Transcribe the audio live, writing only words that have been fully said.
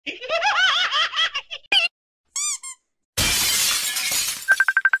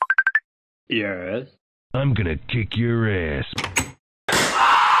Yes. I'm gonna kick your ass.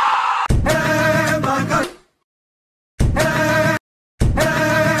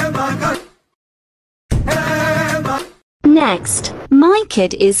 Next, my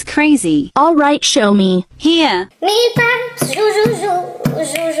kid is crazy. Alright, show me. Here. Mi paps, жу-жу-жу.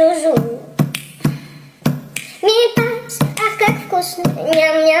 Mi paps, ах, как вкусно.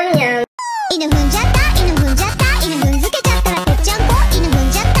 Ням-ням-ням. 이는 혼자다, 이는 혼자다, 이는 혼자다, 백장고, 이는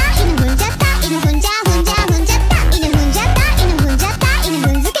혼자다, 이는 혼자다, 이는 혼자다, 이는 혼자다, 이는 혼자다, 이는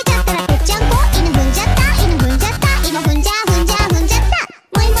혼자다, 백장고, 이는 혼자다, 이는 혼자다, 이는 혼자다.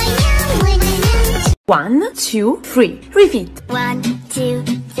 뭐이-뭐이-냥. 1, 2, 3. Repeat. 1, 2,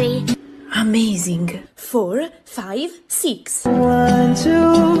 3. Amazing. 4, 5, 6. 1,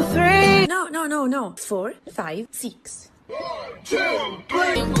 2, 3. No. 4, 5, 6. 1, 2,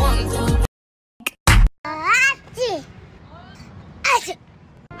 3. 1, 2.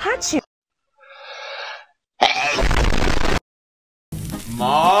 Hachi.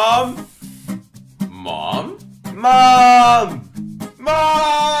 Mom? Mom? Mom!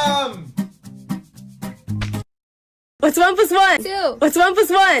 Mom! What's 1 plus 1? 2. What's 1 plus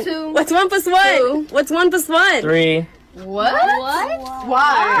 1? 2. What's 1 plus 1? 2. What's 1 plus 1? 3. What?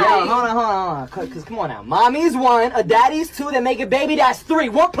 Why? Yo, hold on. Cause come on now. Mommy's 1, a daddy's 2, then make a baby, that's 3.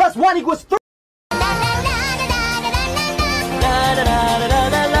 1 plus 1 equals 3.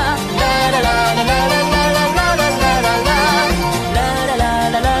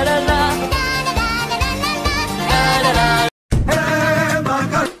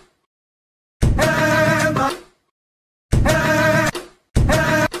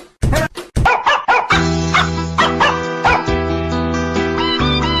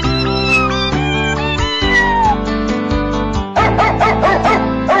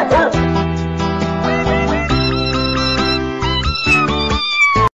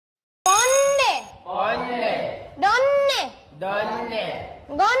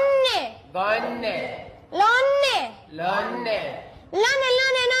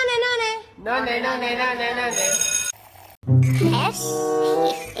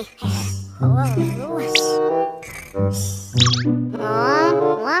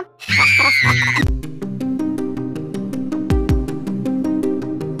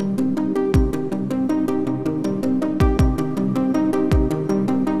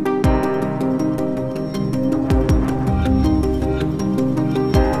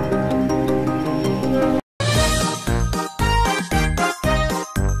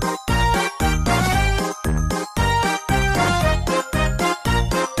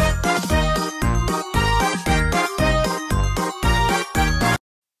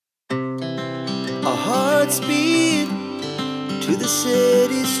 Speed to the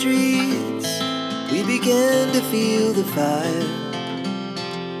city streets, we began to feel the fire.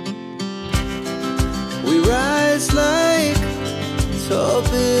 We rise like tall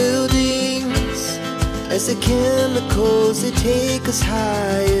buildings as the chemicals, they take us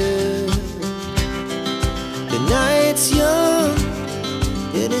higher. The night's young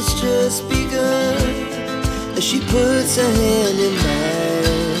and it's just begun as she puts her hand in mine.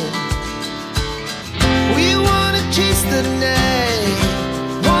 We wanna chase the night,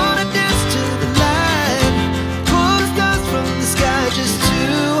 wanna dance to the light, pull the stars from the sky, just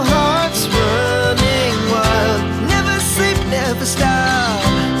two hearts running wild. Never sleep, never stop,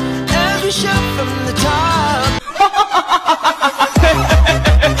 as we shout from the top.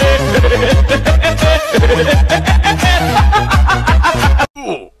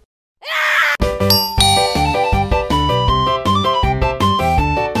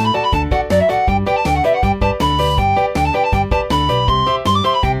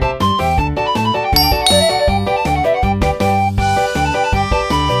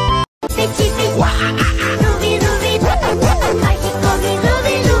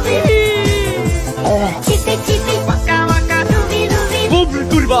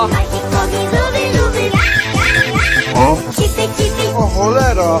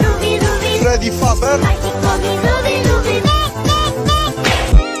 Cholera! Freddy Faber?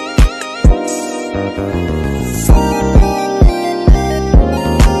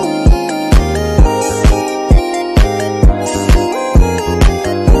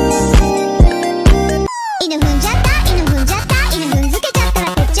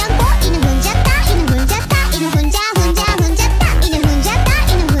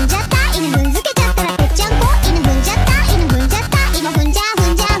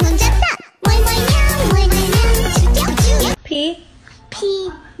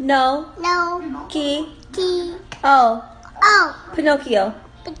 No. Ki. O. Pinocchio.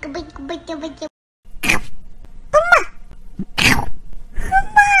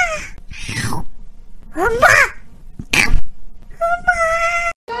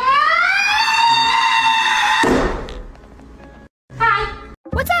 Hi.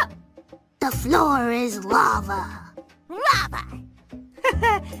 What's up? The floor is lava. Lava.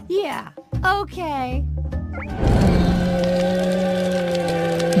 Yeah, okay.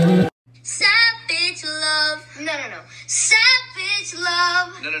 Savage love. No. Savage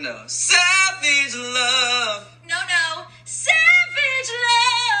love. No. Savage love. No. Savage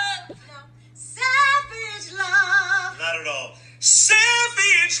love. No. Savage love. Not at all.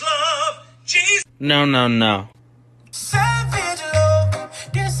 Savage love. Jesus. No. Savage love.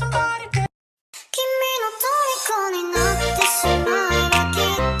 There's somebody that 君の虜になってしまえばきっ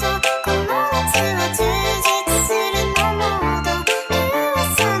とこの夏は充実するのモード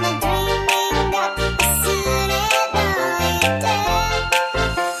噂の dreaming が忘れないで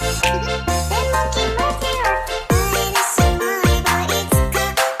でも気持ちを伝えてしまえばいつか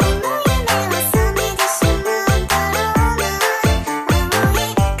この夢は覚めてしまうんだろうな青い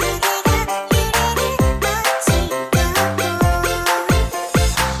影が揺れる街角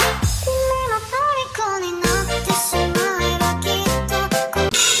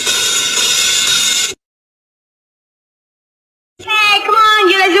Hey, come on,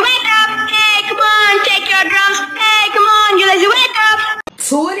 you lazy, wake up! Hey, come on, take your drums! Hey, come on, you lazy, wake up!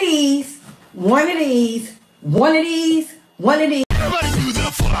 2 of these, 1 of these, 1 of these, 1 of these. Everybody do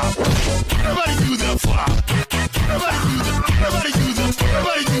the flop. Everybody do the flop. Everybody do the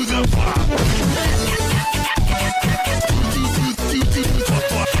flop.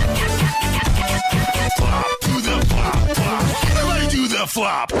 Do the flop. Everybody do the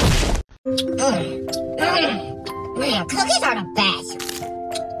flop. Man, cookies are the best.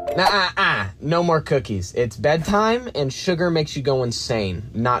 No more cookies. It's bedtime and sugar makes you go insane.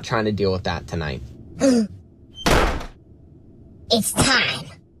 Not trying to deal with that tonight. It's time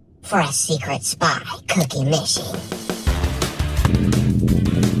for a secret spy cookie mission.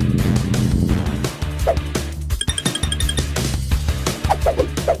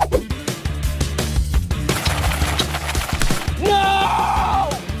 No!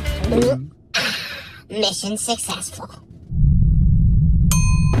 Mission successful.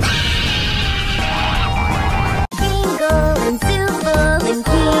 Bingo and Super and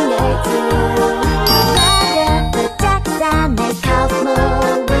Peanut too. Ride up the ducks and they cough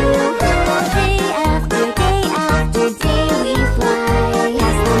more blue. Day after day we fly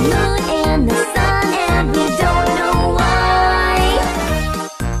past the moon and the sun and we don't know why.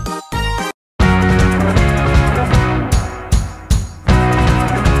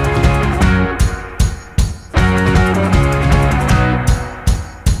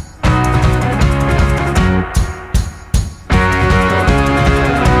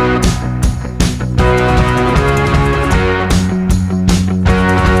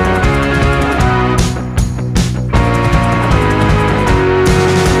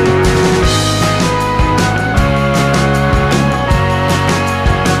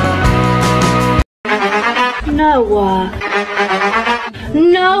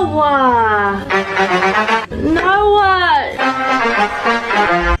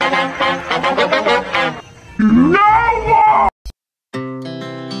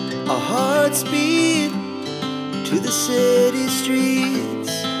 Our hearts beat to the city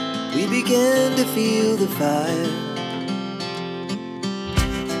streets. We began to feel the fire.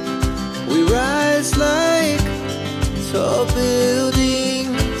 We rise like tall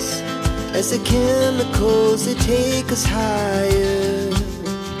buildings as the chemicals they take us higher.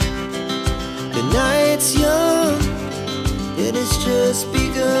 The night's young and it's just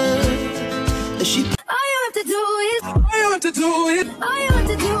begun. As she All you have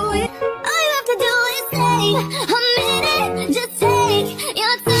to do is say a minute. Just take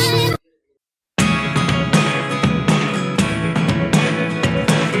your time.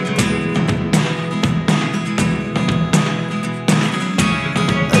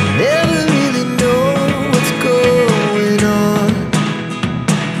 I never really know what's going on.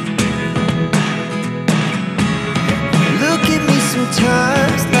 Look at me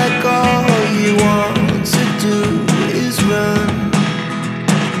sometimes like all you want to do is run.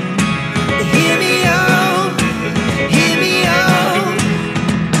 Hear me out, hear me out.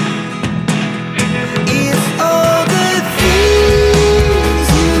 It's all the things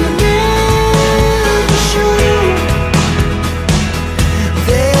you never show.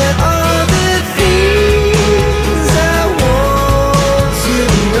 There are the things I want to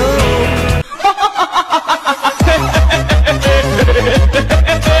know.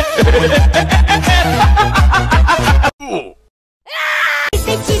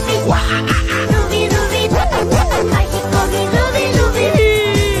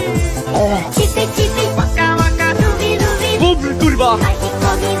 Chissy, chissy,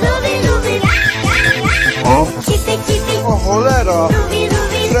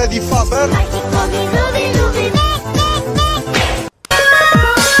 Freddy Faber.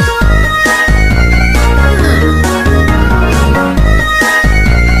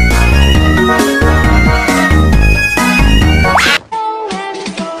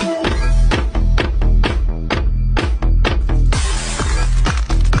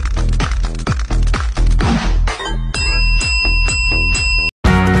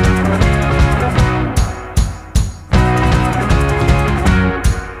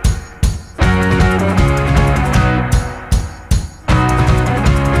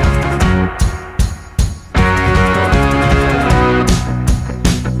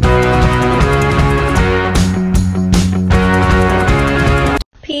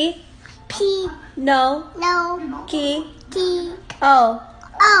 No. Key. Oh.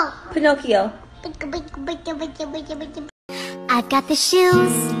 Pinocchio. I've got the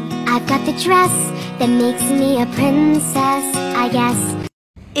shoes, I've got the dress that makes me a princess, I guess.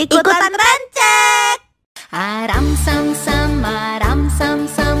 Ikutan rancak. Aram sam sam,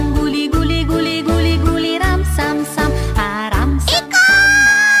 guli guli guli guli guli ram sam sam, aram sam sam,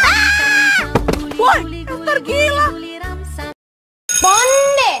 Woi, tergila.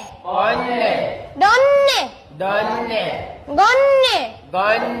 Bonde. Donne. Gonne.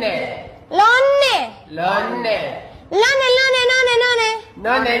 Lonne. Lone.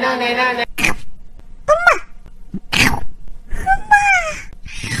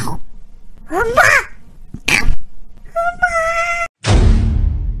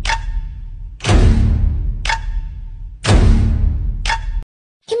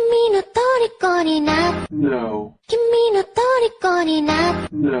 No. 君の虜にな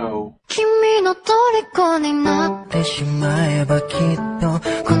No. 君の虜になってしまえばきっと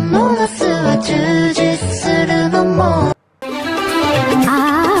この夏は充実するのも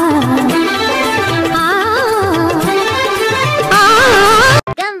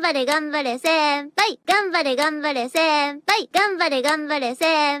頑張れ頑張れ先輩頑張れ頑張れ先輩頑張れ頑張れ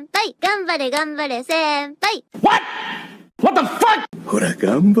先輩頑張れ頑張れ先輩 What the fuck? ほら、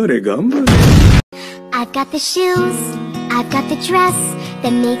頑張れ、頑張れ。I've got the shoes, I've got the dress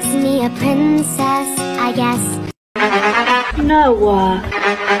that makes me a princess, I guess. Noah.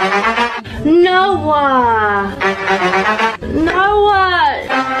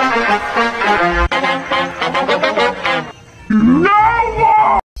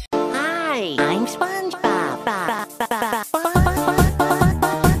 Hi, I'm SpongeBob.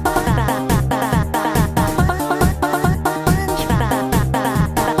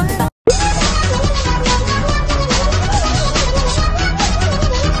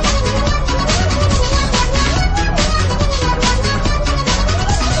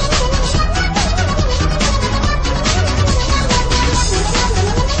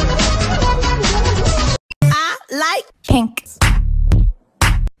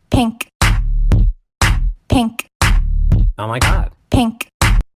 Pink. Oh my god. Pink.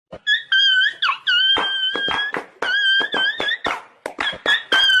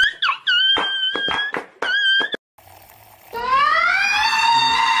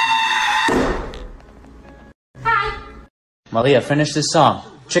 Malia, finish this song.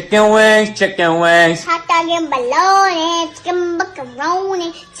 Chicken wings, chicken wings. Hot dog and bologna, chicken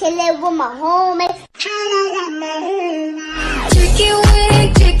macaroni, chili with my homies.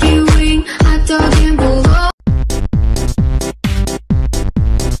 Chicken wing, hot dog and bologna.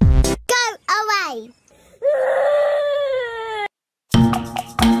 Go away.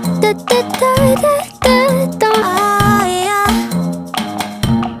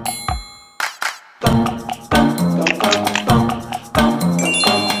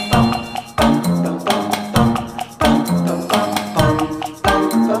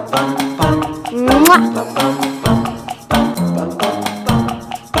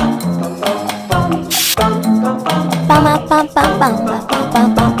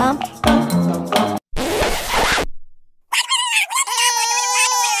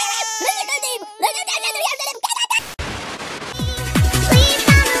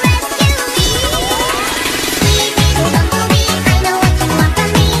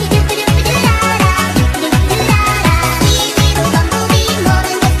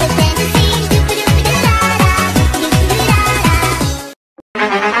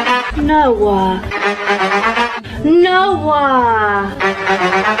 Noah.